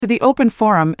To the Open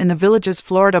Forum in the Villages,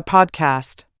 Florida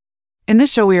podcast. In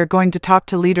this show, we are going to talk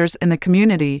to leaders in the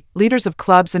community, leaders of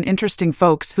clubs, and interesting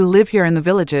folks who live here in the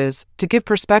villages, to give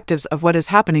perspectives of what is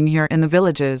happening here in the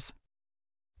villages.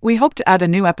 We hope to add a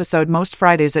new episode most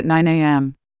Fridays at 9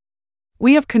 a.m.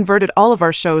 We have converted all of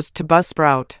our shows to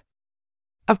Buzzsprout.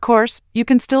 Of course, you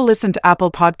can still listen to Apple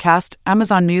Podcast,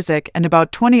 Amazon Music, and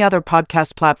about 20 other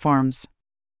podcast platforms.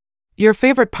 Your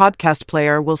favorite podcast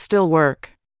player will still work.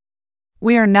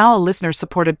 We are now a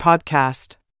listener-supported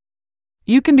podcast.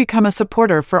 You can become a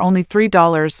supporter for only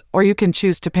 $3, or you can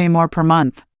choose to pay more per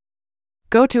month.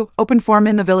 Go to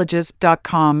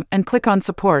openforuminthevillages.com and click on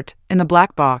Support in the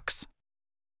black box.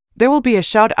 There will be a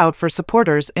shout-out for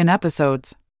supporters in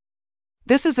episodes.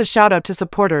 This is a shout-out to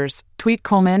supporters, Tweet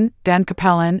Coleman, Dan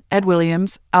Capellan, Ed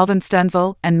Williams, Alvin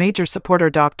Stenzel, and major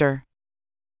supporter Dr.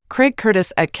 Craig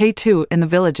Curtis at K2 in the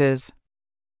Villages.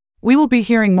 We will be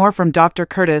hearing more from Dr.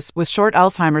 Curtis with short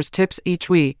Alzheimer's tips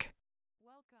each week.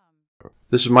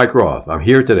 This is Mike Roth. I'm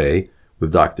here today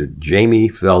with Dr. Jamie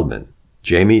Feldman.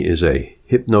 Jamie is a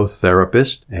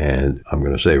hypnotherapist and I'm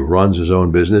going to say runs his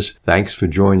own business. Thanks for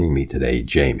joining me today,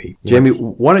 Jamie. Yes. Jamie,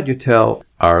 why don't you tell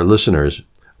our listeners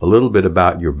a little bit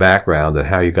about your background and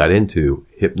how you got into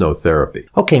hypnotherapy?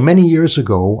 Okay, many years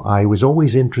ago, I was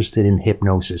always interested in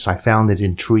hypnosis. I found it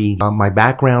intriguing. My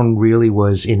background really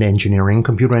was in engineering,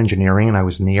 computer engineering, and I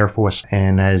was in the Air Force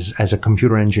and as a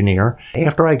computer engineer.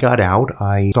 After I got out,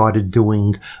 I started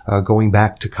going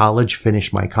back to college,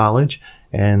 finished my college,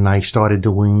 and I started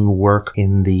doing work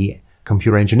in the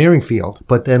computer engineering field.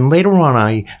 But then later on,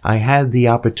 I had the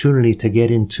opportunity to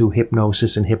get into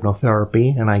hypnosis and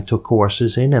hypnotherapy, and I took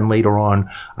courses in, and later on,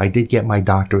 I did get my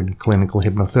doctorate in clinical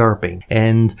hypnotherapy.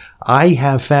 And I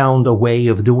have found a way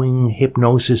of doing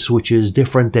hypnosis which is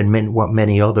different than what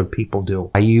many other people do.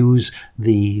 I use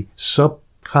the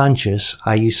subconscious.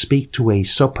 I speak to a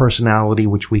subpersonality,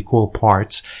 which we call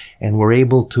parts, and we're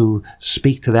able to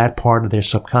speak to that part of their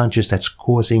subconscious that's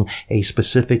causing a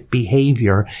specific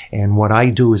behavior. And what I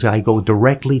do is I go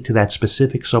directly to that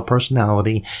specific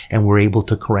subpersonality, and we're able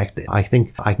to correct it. I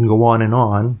think I can go on and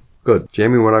on. Good.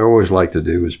 Jamie, what I always like to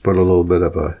do is put a little bit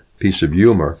of a piece of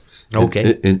humor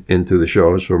into the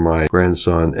shows for my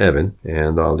grandson, Evan,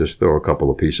 and I'll just throw a couple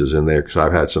of pieces in there because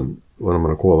I've had some, what I'm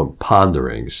going to call them,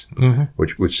 ponderings,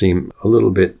 which seem a little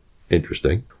bit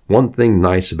interesting. One thing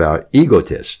nice about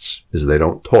egotists is they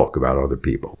don't talk about other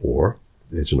people. Or,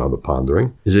 it's another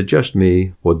pondering, is it just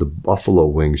me or do buffalo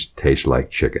wings taste like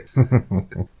chicken?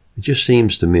 It just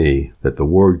seems to me that the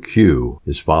word Q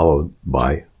is followed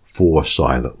by 4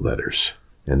 silent letters.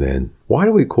 And then, why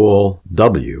do we call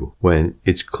W when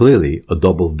it's clearly a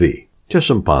double V? Just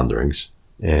some ponderings.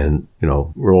 And,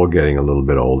 we're all getting a little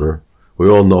bit older. We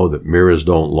all know that mirrors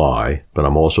don't lie, but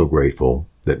I'm also grateful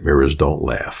that mirrors don't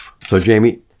laugh. So,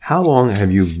 Jamie, how long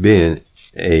have you been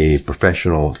a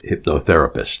professional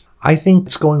hypnotherapist? I think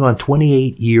it's going on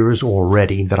 28 years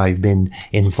already that I've been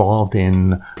involved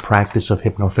in practice of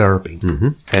hypnotherapy.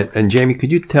 And Jamie,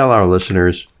 could you tell our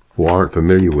listeners who aren't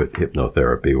familiar with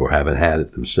hypnotherapy or haven't had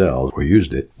it themselves or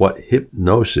used it, what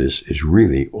hypnosis is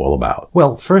really all about?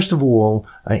 Well, first of all,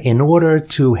 in order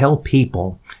to help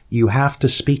people, you have to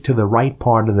speak to the right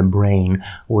part of the brain,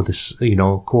 or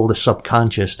called the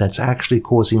subconscious, that's actually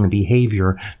causing the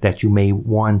behavior that you may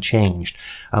want changed.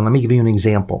 Let me give you an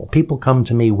example. People come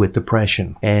to me with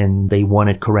depression and they want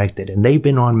it corrected, and they've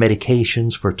been on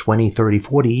medications for 20, 30,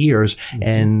 40 years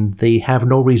and they have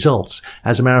no results.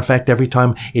 As a matter of fact, every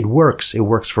time it works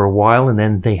for a while, and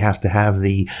then they have to have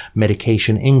the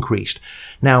medication increased.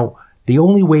 Now, the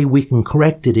only way we can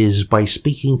correct it is by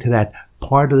speaking to that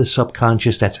part of the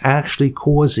subconscious that's actually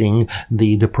causing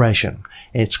the depression.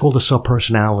 It's called a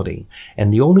subpersonality.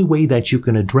 And the only way that you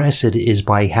can address it is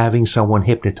by having someone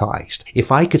hypnotized.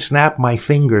 If I could snap my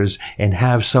fingers and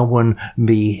have someone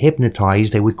be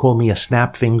hypnotized, they would call me a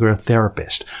snap finger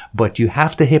therapist. But you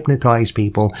have to hypnotize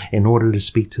people in order to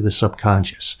speak to the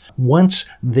subconscious. Once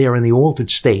they're in the altered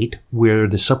state where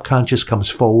the subconscious comes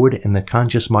forward and the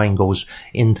conscious mind goes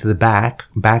into the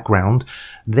background,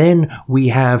 then we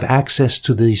have access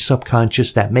to the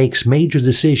subconscious that makes major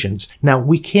decisions. Now,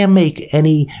 we can't make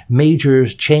any major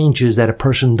changes that a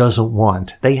person doesn't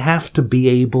want. They have to be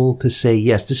able to say,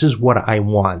 yes, this is what I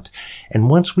want. And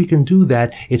once we can do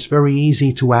that, it's very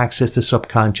easy to access the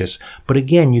subconscious. But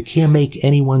again, you can't make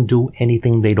anyone do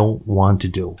anything they don't want to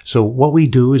do. So what we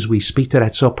do is we speak to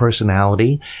that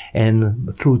subpersonality, and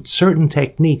through certain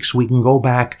techniques, we can go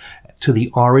back to the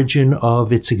origin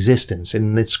of its existence,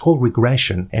 and it's called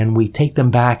regression, and we take them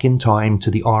back in time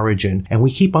to the origin, and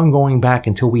we keep on going back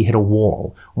until we hit a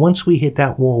wall. Once we hit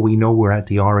that wall, we know we're at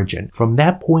the origin. From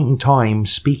that point in time,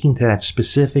 speaking to that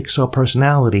specific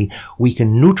subpersonality, we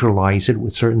can neutralize it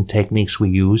with certain techniques we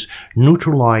use,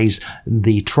 neutralize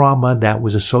the trauma that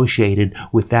was associated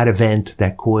with that event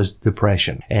that caused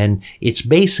depression. And it's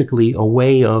basically a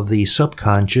way of the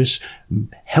subconscious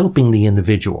helping the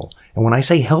individual. And when I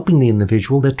say helping the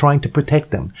individual, they're trying to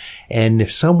protect them. And if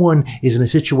someone is in a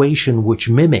situation which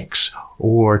mimics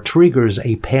or triggers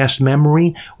a past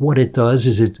memory, what it does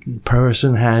is the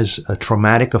person has a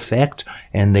traumatic effect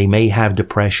and they may have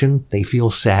depression, they feel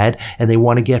sad, and they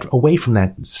want to get away from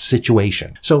that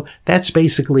situation. So that's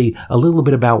basically a little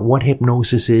bit about what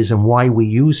hypnosis is and why we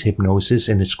use hypnosis,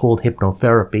 and it's called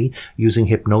hypnotherapy, using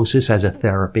hypnosis as a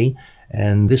therapy.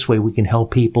 And this way we can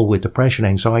help people with depression,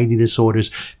 anxiety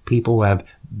disorders, people who have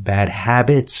bad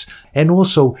habits, and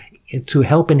also to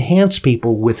help enhance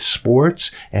people with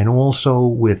sports and also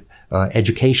with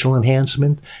educational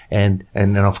enhancement, and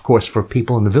then of course for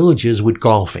people in the villages with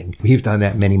golfing. We've done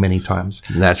that many, many times.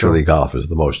 Naturally, golf is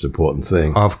the most important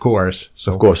thing. Of course.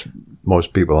 So, of course,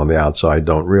 most people on the outside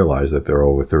don't realize that there are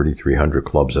over 3,300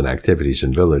 clubs and activities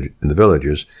in the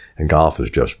villages, and golf is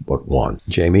just but one.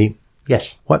 Jamie?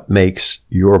 Yes. What makes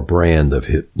your brand of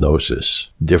hypnosis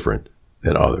different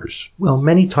than others? Well,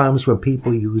 many times when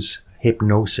people use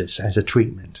hypnosis as a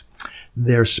treatment,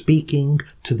 they're speaking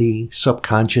to the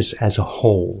subconscious as a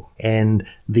whole. And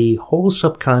the whole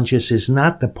subconscious is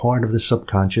not the part of the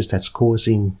subconscious that's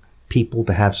causing people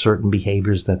to have certain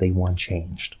behaviors that they want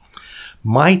changed.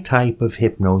 My type of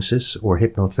hypnosis or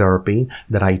hypnotherapy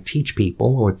that I teach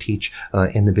people or teach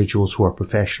individuals who are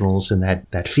professionals in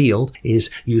that field is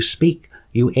you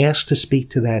ask to speak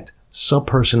to that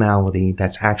subpersonality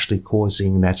that's actually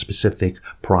causing that specific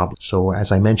problem. So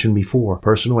as I mentioned before, a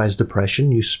person who has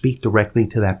depression, you speak directly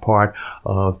to that part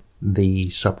of the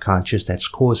subconscious that's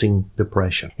causing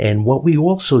depression. And what we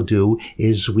also do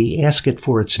is we ask it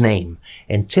for its name.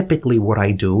 And typically what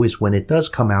I do is when it does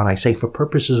come out, I say, for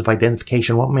purposes of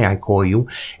identification, what may I call you?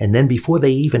 And then before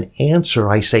they even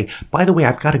answer, I say, by the way,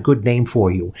 I've got a good name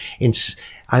for you.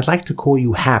 I'd like to call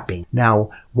you Happy. Now,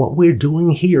 what we're doing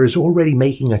here is already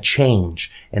making a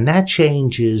change. And that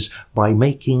change is by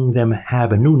making them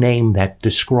have a new name that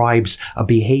describes a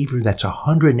behavior that's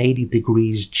 180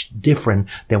 degrees different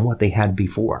than what they had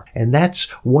before. And that's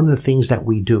one of the things that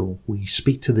we do. We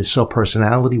speak to the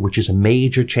subpersonality, which is a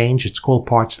major change. It's called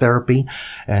parts therapy.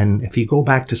 And if you go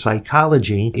back to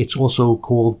psychology, it's also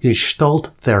called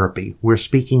Gestalt therapy. We're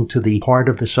speaking to the part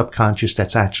of the subconscious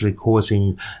that's actually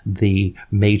causing the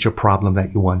major problem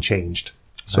that you want changed.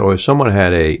 So if someone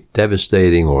had a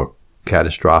devastating or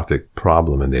catastrophic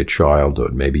problem in their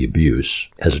childhood, maybe abuse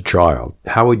as a child,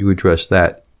 how would you address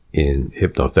that in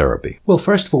hypnotherapy? Well,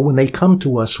 first of all, when they come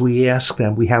to us, we ask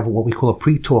them, we have what we call a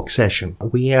pre-talk session.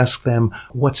 We ask them,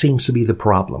 what seems to be the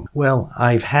problem? Well,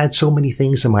 I've had so many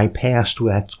things in my past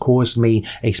that caused me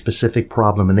a specific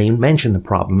problem, and they mention the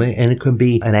problem, and it could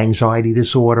be an anxiety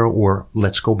disorder, or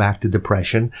let's go back to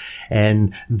depression,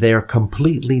 and they're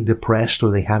completely depressed,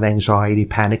 or they have anxiety,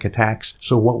 panic attacks.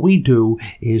 So what we do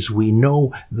is we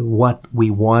know what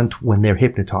we want when they're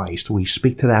hypnotized. We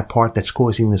speak to that part that's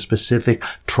causing the specific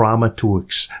trauma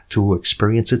to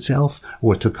experience itself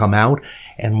or to come out.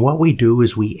 And what we do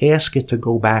is we ask it to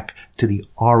go back to the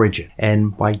origin.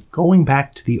 And by going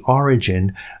back to the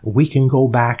origin, we can go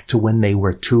back to when they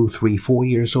were 2, 3, 4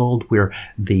 years old, where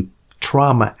the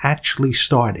trauma actually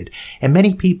started. And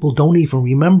many people don't even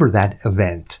remember that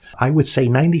event. I would say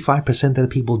 95% of the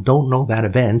people don't know that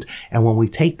event. And when we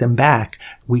take them back,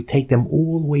 we take them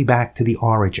all the way back to the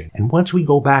origin. And once we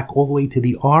go back all the way to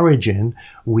the origin,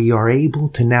 we are able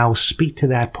to now speak to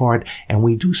that part, and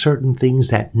we do certain things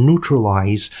that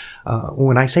neutralize.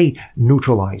 When I say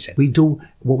neutralize it, we do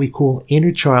what we call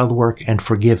inner child work and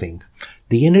forgiving.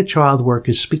 The inner child work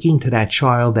is speaking to that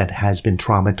child that has been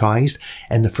traumatized,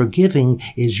 and the forgiving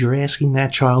is you're asking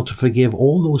that child to forgive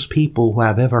all those people who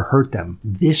have ever hurt them.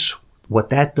 What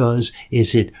that does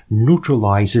is it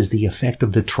neutralizes the effect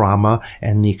of the trauma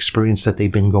and the experience that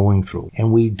they've been going through.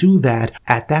 And we do that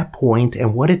at that point,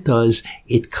 and what it does,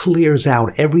 it clears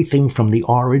out everything from the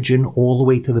origin all the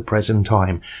way to the present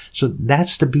time. So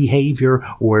that's the behavior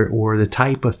or the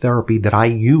type of therapy that I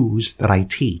use, that I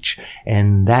teach.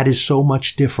 And that is so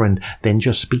much different than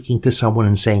just speaking to someone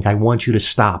and saying, I want you to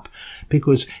stop.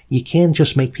 Because you can't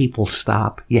just make people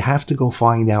stop. You have to go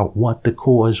find out what the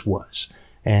cause was.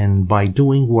 And by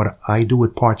doing what I do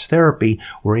with parts therapy,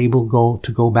 we're able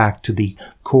to go back to the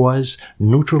cause,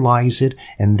 neutralize it,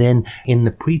 and then in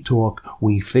the pre-talk,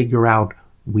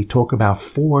 we talk about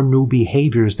 4 new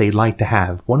behaviors they'd like to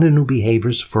have. One of the new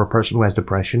behaviors for a person who has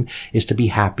depression is to be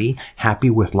happy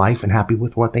with life and happy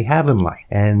with what they have in life.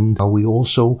 And we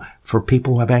also, for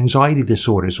people who have anxiety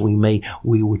disorders, we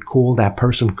would call that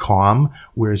person calm,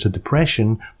 whereas a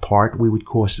depression part, we would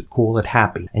call it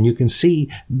happy. And you can see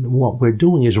what we're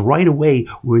doing is right away,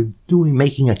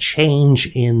 making a change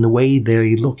in the way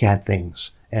they look at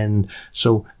things. And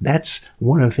so that's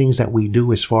one of the things that we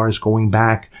do as far as going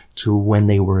back to when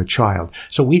they were a child.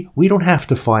 So we don't have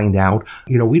to find out,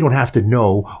 we don't have to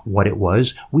know what it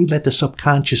was. We let the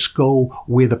subconscious go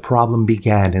where the problem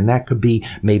began. And that could be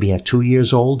maybe at 2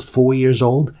 years old, 4 years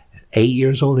old, 8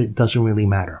 years old. It doesn't really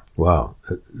matter. Wow.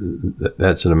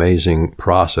 That's an amazing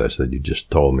process that you just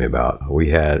told me about. We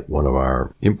had one of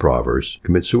our improvers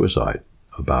commit suicide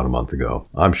about a month ago.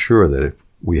 I'm sure that if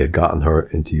we had gotten her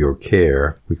into your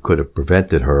care, we could have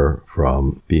prevented her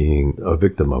from being a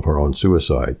victim of her own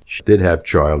suicide. She did have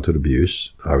childhood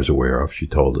abuse, I was aware of. She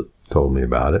told me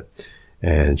about it.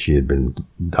 And she had been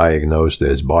diagnosed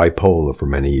as bipolar for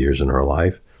many years in her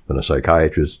life. Then a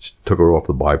psychiatrist took her off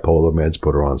the bipolar meds,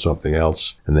 put her on something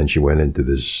else. And then she went into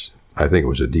this, I think it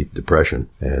was a deep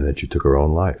depression, and then she took her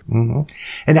own life. Mm-hmm.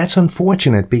 And that's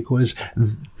unfortunate because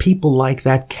people like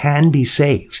that can be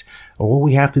saved. All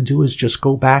we have to do is just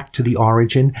go back to the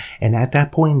origin. And at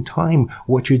that point in time,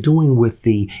 what you're doing with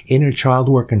the inner child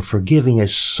work and forgiving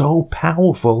is so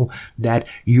powerful that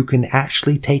you can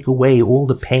actually take away all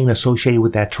the pain associated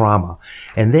with that trauma.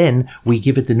 And then we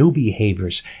give it the new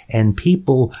behaviors, and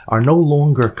people are no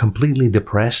longer completely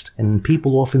depressed. And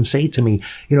people often say to me,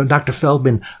 Dr.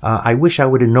 Feldman, I wish I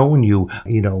would have known you,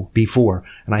 before.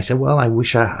 And I said, well, I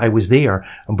wish I was there.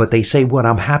 But they say, well,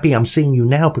 I'm happy I'm seeing you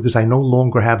now because I no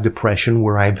longer have depression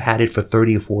where I've had it for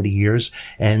 30 or 40 years,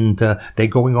 and they're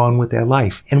going on with their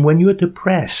life. And when you're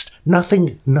depressed,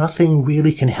 nothing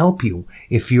really can help you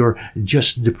if you're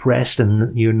just depressed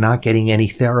and you're not getting any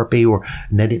therapy or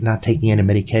not taking any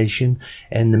medication.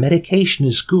 And the medication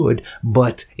is good,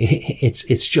 but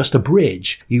it's just a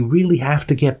bridge. You really have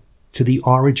to get to the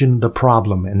origin of the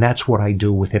problem, and that's what I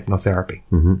do with hypnotherapy.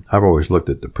 Mm-hmm. I've always looked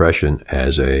at depression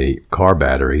as a car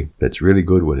battery that's really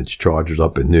good when it's charged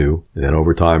up and new, and then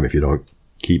over time, if you don't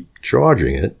keep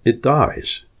charging it, it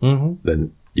dies. Mm-hmm.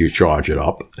 Then you charge it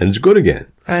up, and it's good again.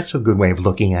 That's a good way of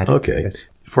looking at it. Okay. Yes.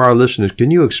 For our listeners,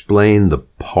 can you explain the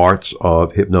parts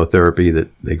of hypnotherapy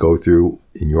that they go through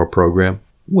in your program?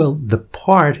 Well,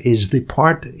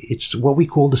 it's what we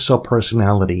call the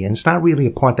subpersonality, and it's not really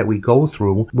a part that we go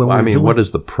through. What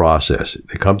is the process?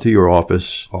 They come to your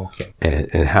office, okay,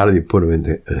 and how do you put them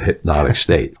into a hypnotic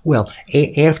state? Well,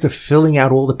 after filling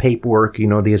out all the paperwork,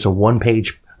 there's a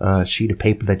 1-page sheet of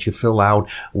paper that you fill out,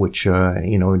 which,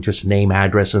 just name,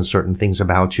 address, and certain things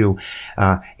about you.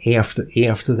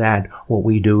 After that, what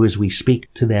we do is we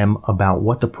speak to them about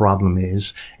what the problem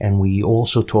is, and we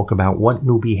also talk about what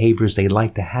new behaviors they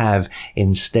like to have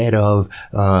instead of,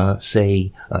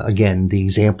 again, the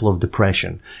example of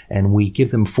depression. And we give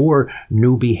them 4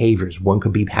 new behaviors. One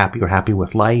could be happy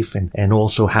with life, and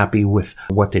also happy with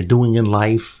what they're doing in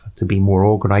life, to be more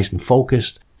organized and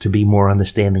focused, to be more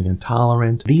understanding and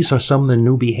tolerant. These are some of the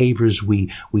new behaviors we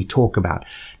talk about.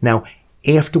 Now,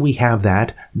 after we have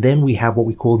that, then we have what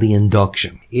we call the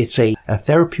induction. It's a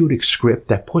therapeutic script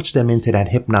that puts them into that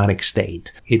hypnotic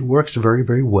state. It works very,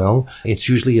 very well. It's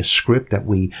usually a script that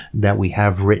we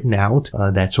have written out,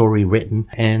 that's already written,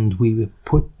 and we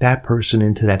put that person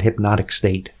into that hypnotic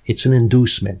state. It's an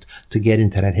inducement to get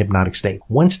into that hypnotic state.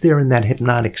 Once they're in that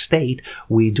hypnotic state,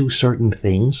 we do certain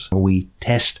things. We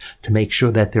test to make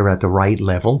sure that they're at the right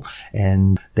level,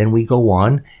 and then we go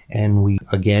on and we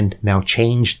again now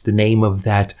change the name of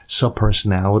that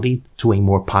subpersonality to a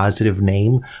more positive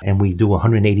name, and we do a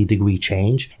 180-degree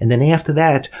change. And then after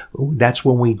that, that's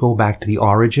when we go back to the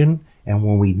origin. And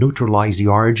when we neutralize the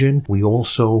origin, we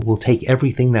also will take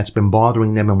everything that's been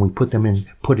bothering them and we put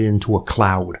it into a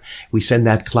cloud. We send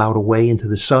that cloud away into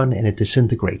the sun and it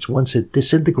disintegrates. Once it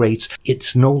disintegrates,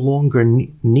 it's no longer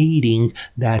needing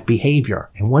that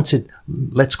behavior. And once it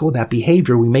lets go of that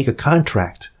behavior, we make a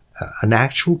contract. An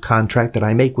actual contract that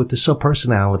I make with the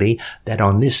subpersonality that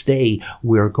on this day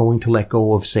we're going to let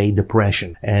go of, say,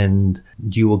 depression. And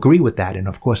do you agree with that? And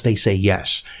of course they say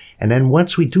yes. And then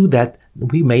once we do that,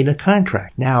 we made a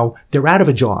contract. Now they're out of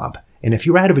a job. And if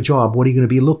you're out of a job, what are you going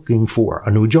to be looking for?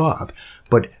 A new job.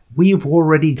 But we've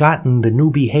already gotten the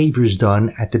new behaviors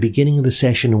done at the beginning of the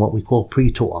session in what we call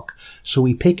pre-talk. So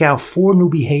we pick out 4 new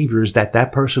behaviors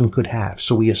that person could have.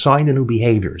 So we assign the new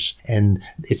behaviors, and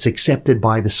it's accepted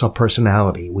by the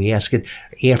subpersonality. We ask it,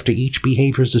 after each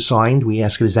behavior is assigned, we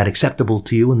ask it, is that acceptable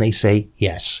to you? And they say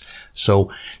yes.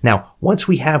 So now, once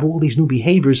we have all these new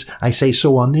behaviors, I say,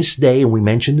 so on this day, and we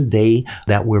mention the day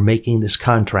that we're making this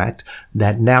contract,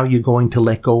 that now you're going to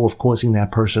let go of causing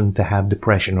that person to have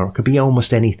depression, or it could be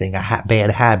almost anything, a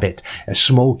bad habit,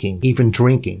 smoking, even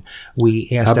drinking. We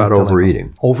ask How them about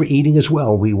overeating? Overeating as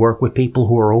well. We work with people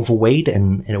who are overweight,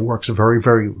 and it works very,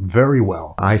 very, very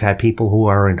well. I've had people who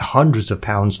are in hundreds of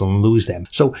pounds and lose them.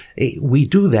 So we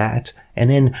do that. And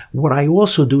then what I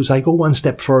also do is I go one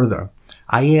step further.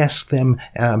 I ask them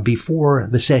before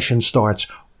the session starts,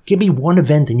 give me one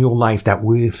event in your life that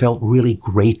felt really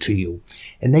great to you.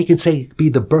 And they can say, be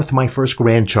the birth of my first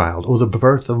grandchild or the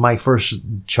birth of my first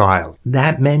child.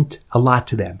 That meant a lot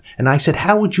to them. And I said,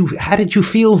 how did you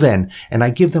feel then? And I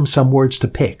give them some words to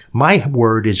pick. My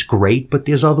word is great, but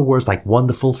there's other words like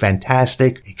wonderful,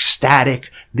 fantastic,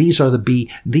 ecstatic. These are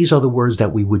the words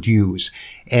that we would use.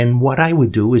 And what I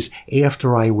would do is,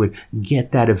 after I would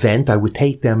get that event, I would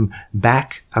take them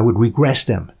back, I would regress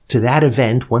them to that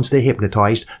event, once they're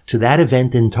hypnotized, to that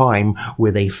event in time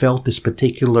where they felt this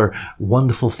particular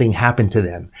wonderful thing happen to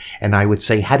them. And I would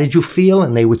say, how did you feel?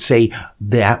 And they would say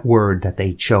that word that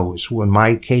they chose. Well, in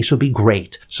my case, would be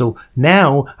great. So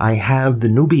now I have the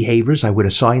new behaviors. I would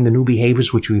assign the new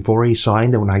behaviors, which we've already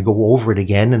assigned. And when I go over it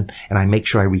again and I make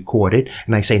sure I record it,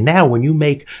 and I say, now when you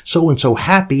make so-and-so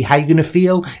happy, how are you going to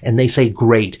feel? And they say,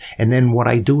 great. And then what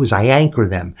I do is I anchor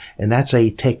them. And that's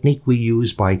a technique we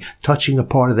use by touching a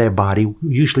part of their body.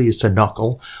 Usually it's a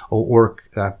knuckle, or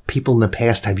people in the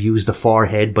past have used the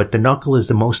forehead, but the knuckle is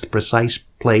the most precise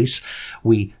place.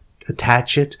 We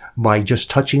attach it by just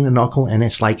touching the knuckle, and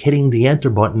it's like hitting the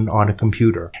enter button on a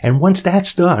computer. And once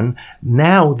that's done,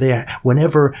 now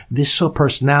whenever this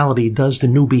subpersonality does the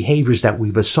new behaviors that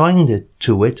we've assigned it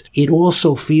to it, it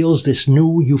also feels this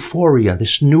new euphoria,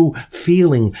 this new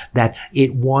feeling that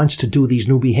it wants to do these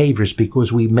new behaviors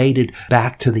because we made it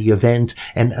back to the event.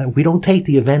 And we don't take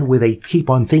the event where they keep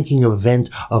on thinking of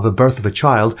event of a birth of a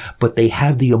child, but they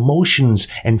have the emotions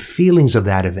and feelings of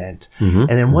that event. Mm-hmm. And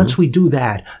then once we do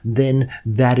that, then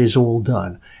that is all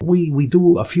done. We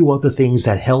do a few other things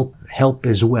that help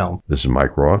as well. This is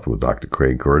Mike Roth with Dr.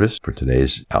 Craig Curtis for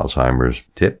today's Alzheimer's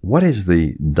tip. What is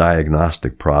the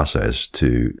diagnostic process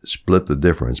to split the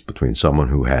difference between someone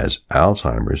who has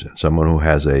Alzheimer's and someone who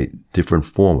has a different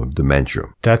form of dementia?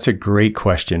 That's a great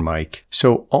question, Mike.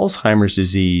 So Alzheimer's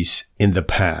disease in the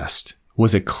past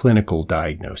was a clinical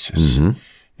diagnosis. Mm-hmm.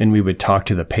 And we would talk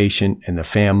to the patient and the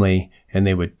family, and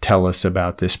they would tell us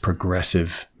about this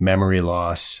progressive memory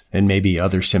loss and maybe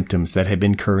other symptoms that had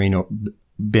been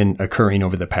occurring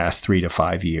over the past 3 to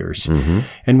 5 years. Mm-hmm.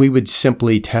 And we would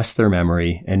simply test their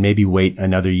memory and maybe wait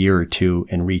another year or two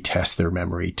and retest their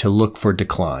memory to look for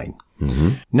decline.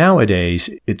 Mm-hmm. Nowadays,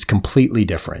 it's completely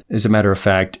different. As a matter of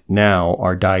fact, now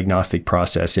our diagnostic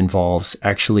process involves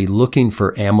actually looking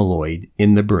for amyloid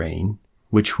in the brain,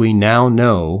 which we now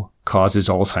know causes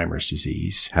Alzheimer's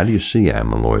disease. How do you see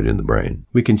amyloid in the brain?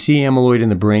 We can see amyloid in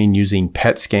the brain using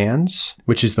PET scans,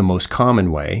 which is the most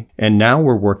common way. And now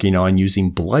we're working on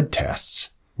using blood tests,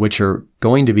 which are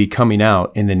going to be coming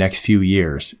out in the next few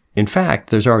years. In fact,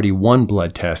 there's already one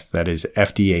blood test that is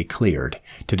FDA cleared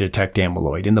to detect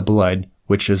amyloid in the blood,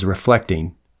 which is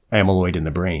reflecting amyloid in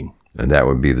the brain. And that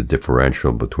would be the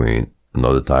differential between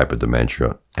another type of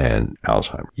dementia and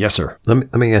Alzheimer's. Yes, sir.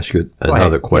 Let me ask you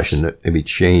another question that maybe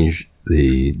change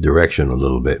the direction a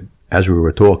little bit. As we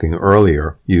were talking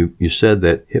earlier, you said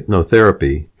that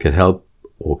hypnotherapy can help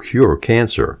or cure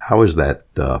cancer. How is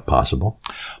that possible?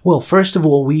 Well, first of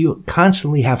all, we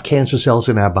constantly have cancer cells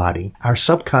in our body. Our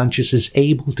subconscious is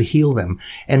able to heal them,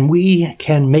 and we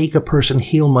can make a person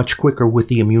heal much quicker with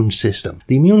the immune system.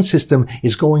 The immune system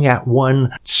is going at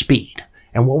one speed.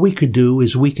 And what we could do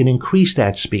is we can increase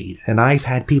that speed. And I've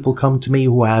had people come to me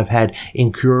who have had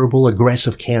incurable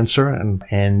aggressive cancer,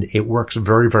 and it works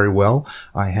very, very well.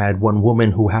 I had one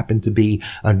woman who happened to be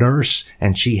a nurse,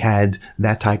 and she had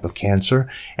that type of cancer.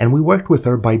 And we worked with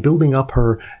her by building up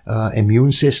her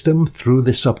immune system through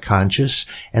the subconscious,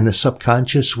 and the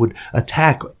subconscious would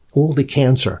attack all the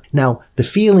cancer. Now, the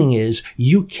feeling is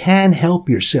you can help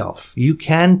yourself. You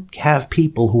can have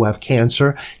people who have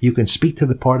cancer. You can speak to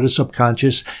the part of the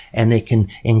subconscious, and it can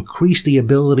increase the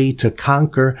ability to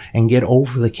conquer and get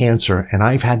over the cancer. And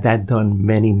I've had that done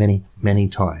many, many, many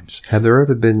times. Have there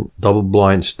ever been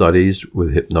double-blind studies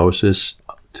with hypnosis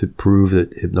to prove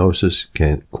that hypnosis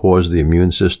can cause the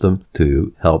immune system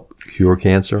to help cure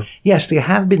cancer? Yes, there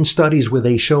have been studies where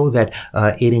they show that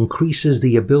it increases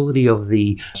the ability of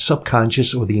the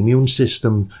subconscious or the immune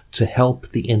system to help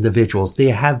the individuals.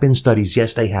 There have been studies.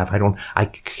 Yes, they have. I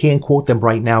can't quote them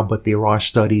right now, but there are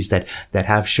studies that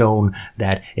have shown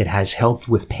that it has helped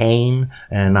with pain.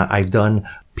 And I've done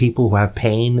people who have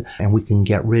pain, and we can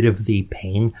get rid of the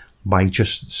pain by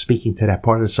just speaking to that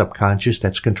part of the subconscious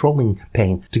that's controlling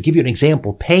pain. To give you an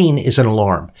example, pain is an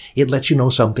alarm. It lets you know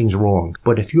something's wrong.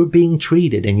 But if you're being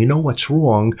treated and you know what's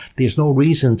wrong, there's no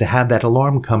reason to have that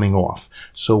alarm coming off.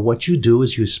 So what you do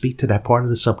is you speak to that part of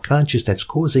the subconscious that's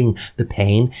causing the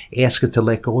pain, ask it to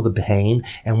let go of the pain,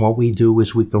 and what we do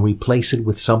is we can replace it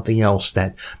with something else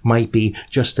that might be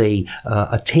just a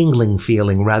tingling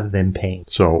feeling rather than pain.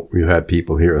 So you have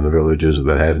people here in the villages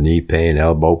that have knee pain,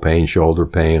 elbow pain, shoulder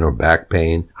pain, or back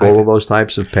pain. All of those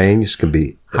types of pains can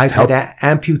be I've had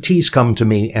amputees come to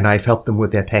me, and I've helped them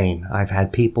with their pain. I've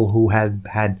had people who had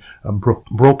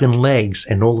broken legs,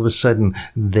 and all of a sudden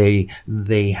they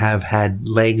have had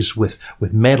legs with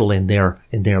metal in their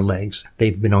legs.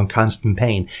 They've been on constant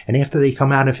pain. And after they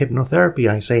come out of hypnotherapy,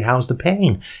 I say, "How's the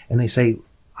pain?" And they say,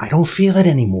 "I don't feel it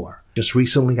anymore." Just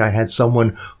recently, I had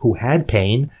someone who had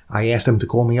pain. I asked them to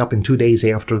call me up in 2 days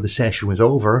after the session was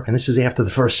over. And this is after the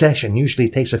first session. Usually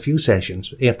it takes a few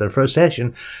sessions. After the first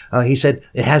session, he said,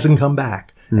 it hasn't come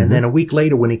back. Mm-hmm. And then a week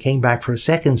later, when he came back for a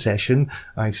second session,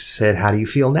 I said, "How do you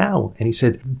feel now?" And he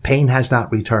said, "Pain has not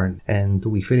returned." And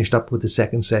we finished up with the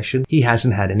second session. He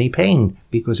hasn't had any pain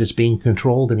because it's being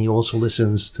controlled. And he also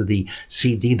listens to the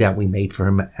CD that we made for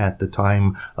him at the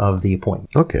time of the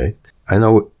appointment. Okay. I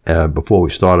know before we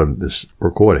started this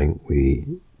recording, we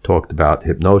talked about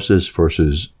hypnosis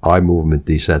versus eye movement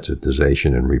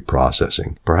desensitization and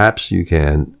reprocessing. Perhaps you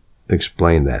can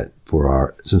explain that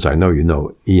since I know you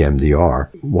know EMDR,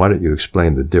 why don't you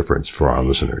explain the difference for our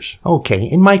listeners? Okay.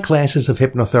 In my classes of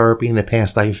hypnotherapy in the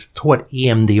past, I've taught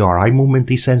EMDR, eye movement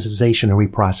desensitization and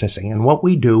reprocessing. And what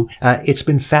we do, it's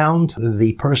been found,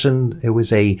 the person, it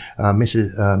was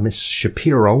Miss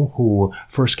Shapiro who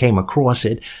first came across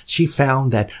it. She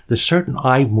found that the certain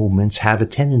eye movements have a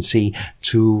tendency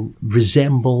to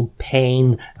resemble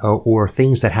pain or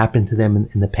things that happened to them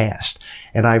in the past.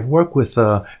 And I've worked with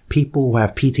people who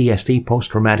have PTSD,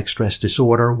 post-traumatic stress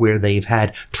disorder, where they've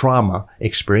had trauma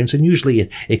experience. And usually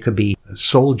it could be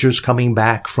soldiers coming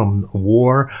back from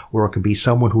war, or it could be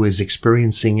someone who is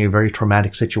experiencing a very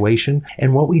traumatic situation.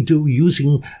 And what we do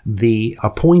using the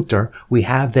pointer, we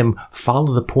have them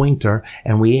follow the pointer,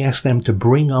 and we ask them to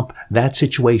bring up that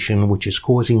situation which is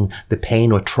causing the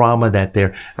pain or trauma that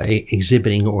they're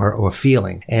exhibiting or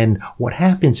feeling. And what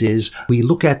happens is we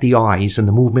look at the eyes and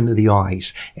the movement of the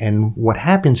eyes, and what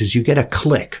happens is you get a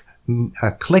click.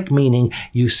 A click meaning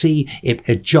you see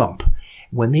a jump.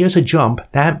 When there's a jump,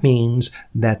 that means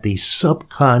that the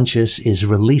subconscious is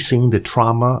releasing the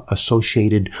trauma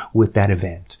associated with that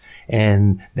event.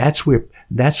 And that's where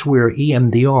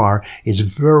EMDR is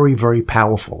very, very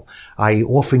powerful. I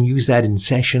often use that in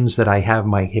sessions that I have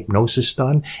my hypnosis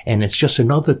done, and it's just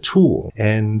another tool.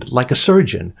 And like a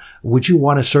surgeon, would you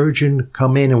want a surgeon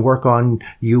come in and work on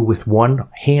you with one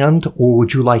hand, or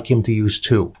would you like him to use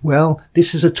two? Well,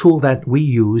 this is a tool that we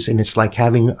use, and it's like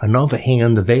having another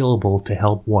hand available to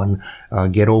help one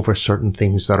get over certain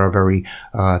things that are very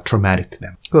traumatic to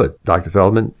them. Good. Dr.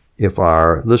 Feldman, if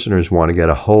our listeners want to get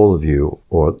a hold of you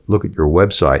or look at your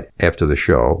website after the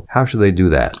show, how should they do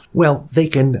that? Well, they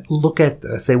can look at,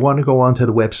 if they want to go onto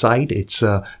the website, it's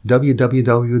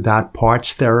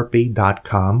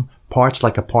www.partstherapy.com. Parts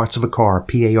like a parts of a car,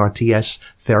 P-A-R-T-S,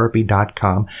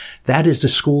 therapy.com. That is the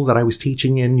school that I was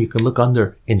teaching in. You can look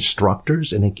under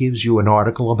instructors, and it gives you an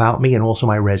article about me and also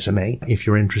my resume if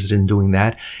you're interested in doing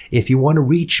that. If you want to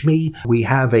reach me, we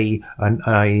have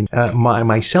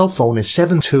my cell phone is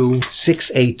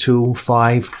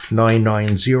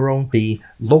 726825990. The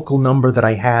local number that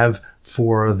I have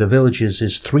for the villages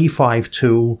is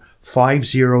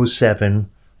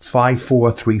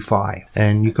 352-507-5435.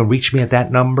 And you can reach me at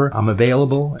that number. I'm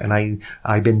available, and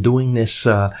I've been doing this,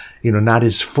 not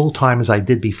as full time as I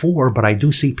did before, but I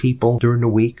do see people during the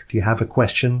week. If you have a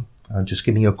question, just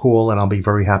give me a call, and I'll be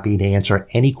very happy to answer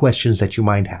any questions that you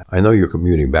might have. I know you're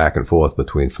commuting back and forth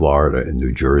between Florida and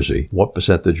New Jersey. What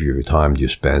percentage of your time do you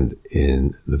spend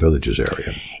in the Villages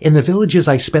area? In the Villages,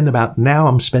 I'm spending about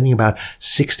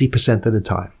 60% of the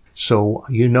time. So,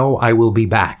 I will be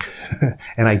back.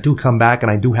 And I do come back,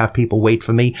 and I do have people wait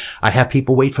for me. I have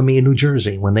people wait for me in New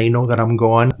Jersey. When they know that I'm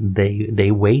gone,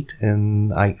 they wait,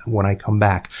 and when I come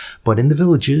back. But in the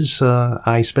villages,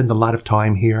 I spend a lot of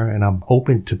time here, and I'm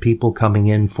open to people coming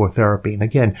in for therapy. And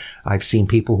again, I've seen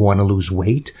people who want to lose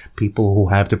weight, people who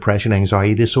have depression,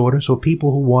 anxiety disorders, or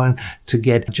people who want to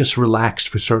get just relaxed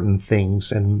for certain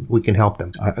things, and we can help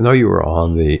them. I know you were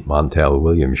on the Montel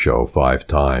Williams show 5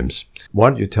 times. Why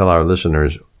don't you tell our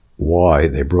listeners why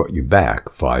they brought you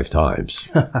back 5 times?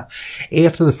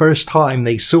 After the first time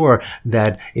they saw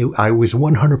that I was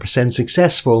 100%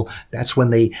 successful, that's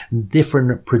when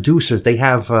different producers, they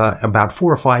have about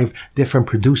 4 or 5 different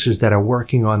producers that are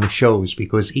working on the shows,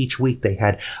 because each week they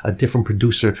had a different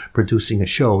producer producing a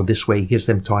show. This way it gives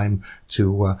them time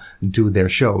to do their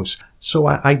shows. So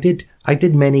I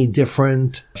did many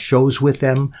different shows with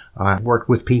them. I worked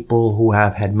with people who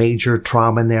have had major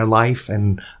trauma in their life,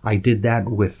 and I did that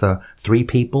with 3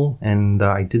 people, and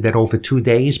I did that over 2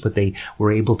 days, but they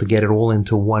were able to get it all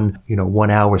into one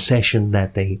 1 hour session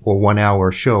or 1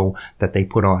 hour show that they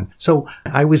put on. So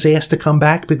I was asked to come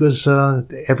back because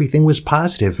everything was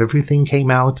positive. Everything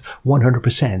came out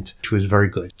 100%, which was very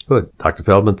good. Good. Dr.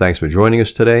 Feldman, thanks for joining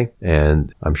us today,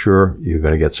 and I'm sure you're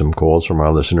going to get some calls from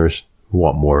our listeners who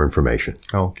want more information.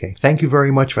 Okay. Thank you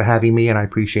very much for having me, and I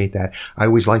appreciate that. I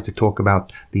always like to talk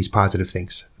about these positive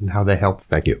things and how they help.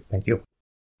 Thank you. Thank you.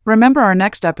 Remember, our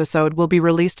next episode will be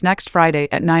released next Friday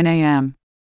at 9 a.m.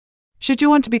 Should you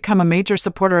want to become a major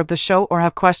supporter of the show or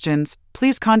have questions,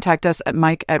 please contact us at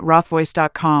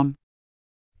mike@rothvoice.com.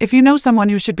 If you know someone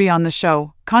who should be on the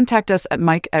show, contact us at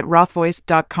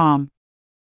mike@rothvoice.com.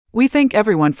 We thank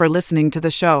everyone for listening to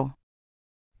the show.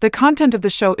 The content of the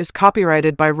show is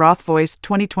copyrighted by Roth Voice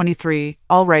 2023,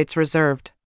 all rights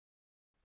reserved.